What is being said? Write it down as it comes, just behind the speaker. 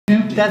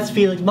That's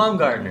Felix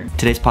Baumgartner.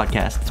 Today's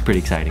podcast is pretty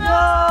exciting.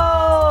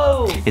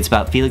 No! It's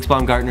about Felix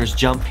Baumgartner's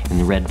jump in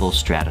the Red Bull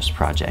Stratos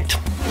project.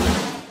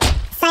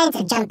 Science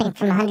of jumping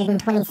from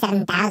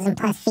 127,000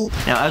 plus feet.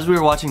 Now, as we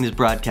were watching this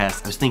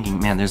broadcast, I was thinking,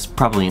 man, there's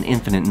probably an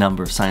infinite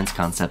number of science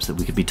concepts that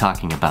we could be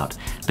talking about.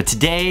 But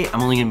today,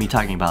 I'm only going to be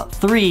talking about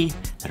 3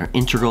 that are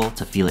integral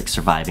to Felix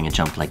surviving a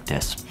jump like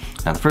this.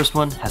 Now, the first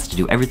one has to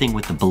do everything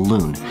with the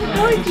balloon.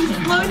 Oh, he's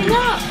floating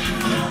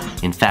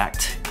up! In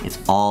fact, it's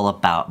all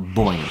about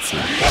buoyancy.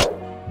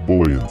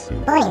 Buoyancy.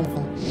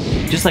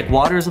 Just like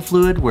water is a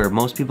fluid where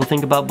most people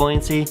think about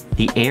buoyancy,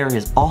 the air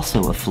is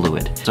also a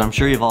fluid. So I'm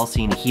sure you've all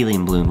seen a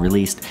helium balloon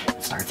released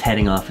that starts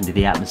heading off into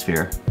the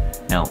atmosphere.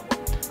 Now,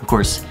 of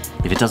course,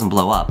 if it doesn't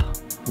blow up,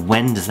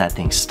 when does that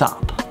thing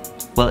stop?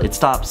 Well, it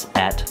stops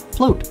at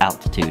float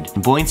altitude.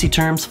 In buoyancy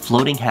terms,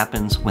 floating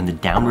happens when the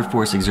downward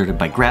force exerted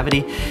by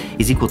gravity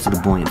is equal to the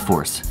buoyant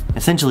force.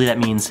 Essentially, that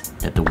means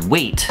that the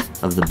weight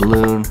of the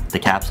balloon, the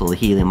capsule, the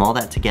helium, all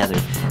that together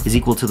is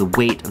equal to the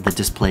weight of the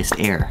displaced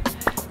air.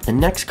 The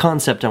next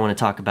concept I want to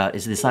talk about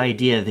is this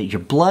idea that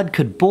your blood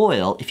could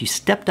boil if you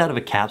stepped out of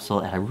a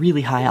capsule at a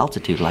really high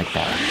altitude like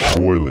that.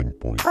 Boiling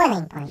point.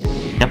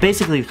 Now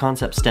basically the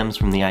concept stems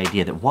from the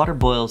idea that water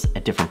boils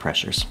at different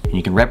pressures. And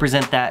you can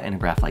represent that in a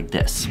graph like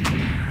this.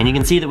 And you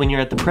can see that when you're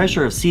at the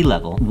pressure of sea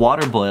level,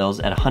 water boils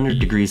at 100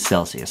 degrees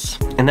Celsius.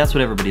 And that's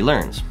what everybody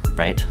learns,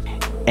 right?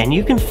 And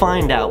you can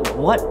find out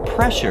what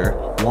pressure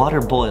water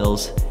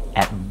boils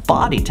at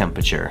body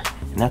temperature.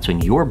 And that's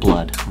when your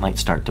blood might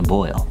start to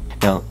boil.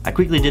 Now, I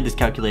quickly did this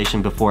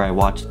calculation before I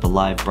watched the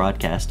live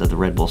broadcast of the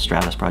Red Bull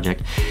Stratos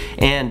project,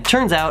 and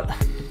turns out,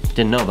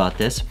 didn't know about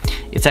this,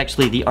 it's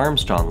actually the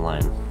Armstrong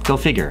line. Go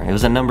figure, it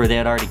was a number they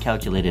had already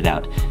calculated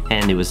out,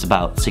 and it was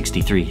about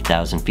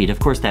 63,000 feet. Of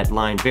course, that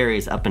line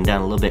varies up and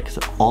down a little bit because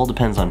it all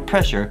depends on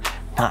pressure,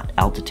 not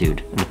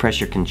altitude, and the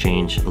pressure can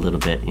change a little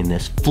bit in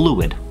this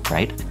fluid,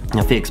 right?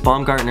 Now, Felix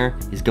Baumgartner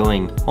is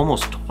going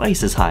almost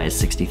twice as high as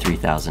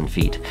 63,000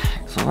 feet,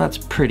 so that's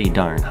pretty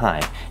darn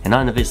high, and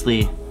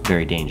obviously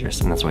very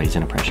dangerous, and that's why he's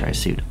in a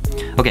pressurized suit.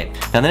 Okay,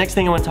 now the next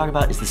thing I want to talk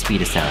about is the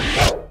speed of sound.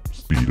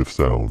 Speed of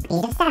sound.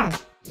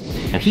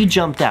 Now he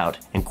jumped out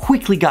and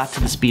quickly got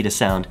to the speed of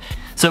sound,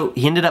 so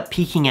he ended up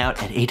peaking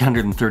out at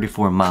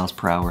 834 miles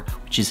per hour,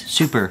 which is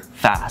super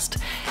fast.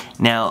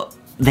 Now,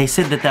 they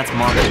said that that's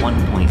Mach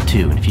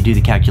 1.2, and if you do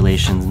the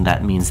calculations,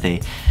 that means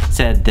they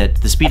said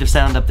that the speed of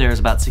sound up there is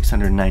about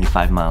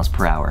 695 miles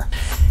per hour.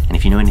 And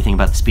if you know anything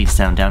about the speed of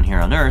sound down here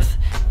on Earth,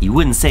 you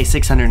wouldn't say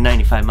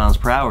 695 miles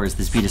per hour is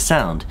the speed of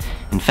sound.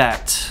 In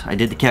fact, I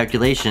did the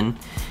calculation.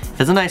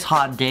 If it's a nice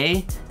hot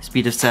day, the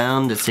speed of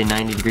sound, let's say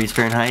 90 degrees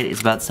Fahrenheit,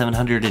 is about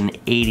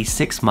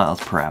 786 miles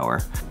per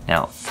hour.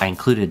 Now, I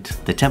included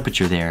the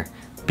temperature there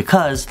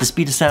because the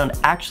speed of sound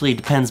actually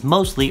depends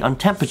mostly on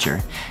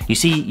temperature. You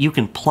see, you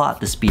can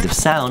plot the speed of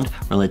sound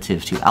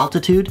relative to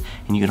altitude,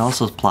 and you can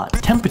also plot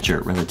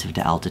temperature relative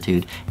to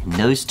altitude, and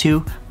those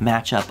two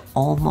match up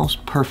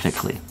almost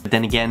perfectly. But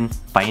then again,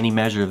 by any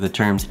measure of the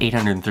terms,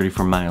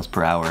 834 miles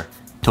per hour,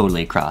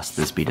 totally across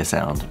the speed of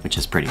sound, which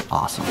is pretty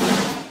awesome.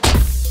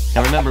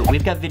 Now remember,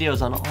 we've got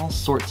videos on all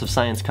sorts of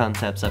science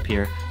concepts up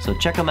here, so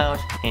check them out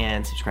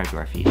and subscribe to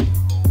our feed.